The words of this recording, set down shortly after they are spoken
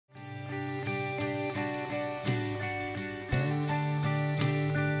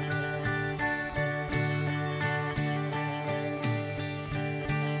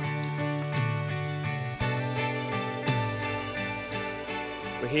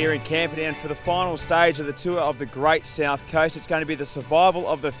here in Campolina for the final stage of the tour of the Great South Coast. It's going to be the survival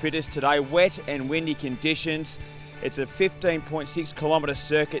of the fittest today, wet and windy conditions. It's a 15.6 kilometre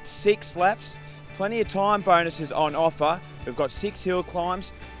circuit, 6 laps, plenty of time bonuses on offer. We've got 6 hill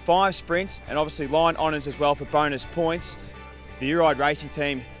climbs, 5 sprints, and obviously line honours as well for bonus points. The Uride racing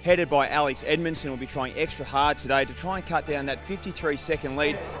team, headed by Alex Edmondson, will be trying extra hard today to try and cut down that 53-second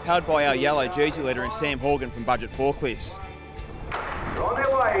lead held by our yellow jersey leader in Sam Horgan from Budget Forklifts. On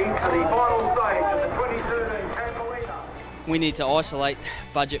their way to the final stage of the 2013 Campolina. We need to isolate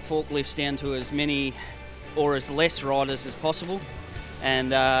Budget Forklifts down to as many or as less riders as possible,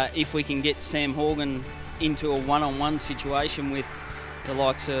 and if we can get Sam Horgan into a one-on-one situation with the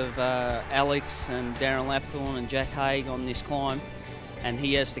likes of Alex and Darren Lapthorne and Jack Haig on this climb, and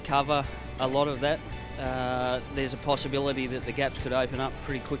he has to cover a lot of that, there's a possibility that the gaps could open up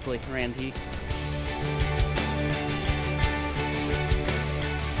pretty quickly around here.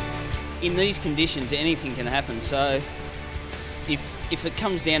 In these conditions, anything can happen, so if it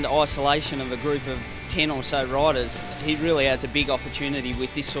comes down to isolation of a group of 10 or so riders, he really has a big opportunity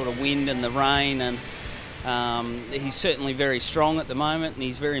with this sort of wind and the rain, and he's certainly very strong at the moment and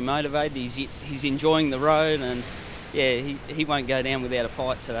he's very motivated. He's enjoying the road, and yeah, he won't go down without a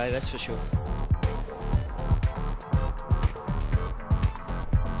fight today, that's for sure.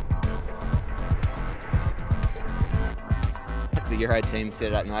 The Euro team set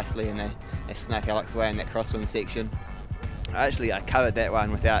it up nicely and they snuck Alex away in that crosswind section. I covered that one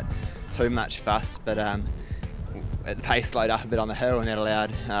without too much fuss, but the pace slowed up a bit on the hill, and that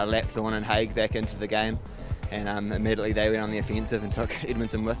allowed Lapthorne and Haig back into the game, and immediately they went on the offensive and took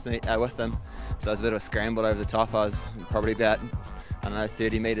Edmondson with them. So it was a bit of a scramble over the top. I was probably about,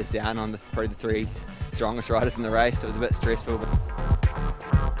 30 metres down on probably the 3 strongest riders in the race. It was a bit stressful.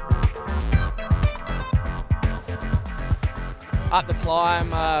 Up the climb,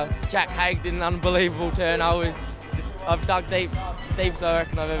 Jack Haig did an unbelievable turn. I've dug deep so I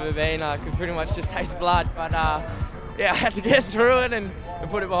reckon I've ever been. I could pretty much just taste blood, but yeah, I had to get through it and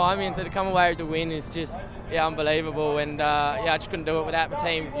put it behind me, and so to come away with the win is just unbelievable. And yeah, I just couldn't do it without my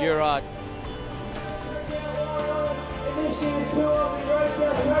team, Uride.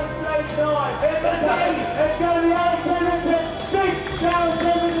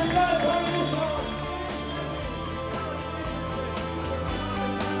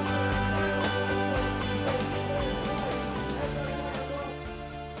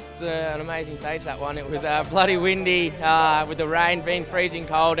 An amazing stage, that one. It was bloody windy with the rain being freezing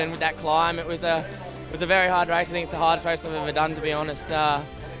cold, and with that climb it was a very hard race. I think it's the hardest race I've ever done, to be honest, but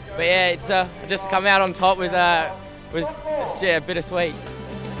yeah, it's just to come out on top was bittersweet.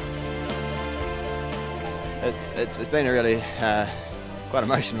 It's been a really quite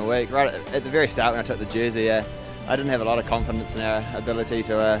emotional week. Right at the very start when I took the jersey, I didn't have a lot of confidence in our ability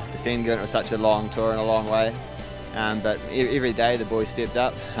to defend, given it was such a long tour and a long way. But every day the boys stepped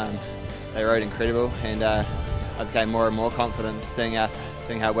up. They rode incredible, and I became more and more confident seeing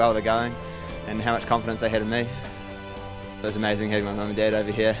how well they're going and how much confidence they had in me. It was amazing having my mum and dad over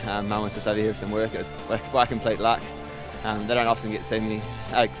here. Mum was just over here with some work. It was by complete luck. They don't often get to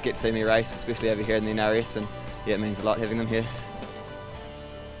see me race, especially over here in the NRS, and yeah, it means a lot having them here.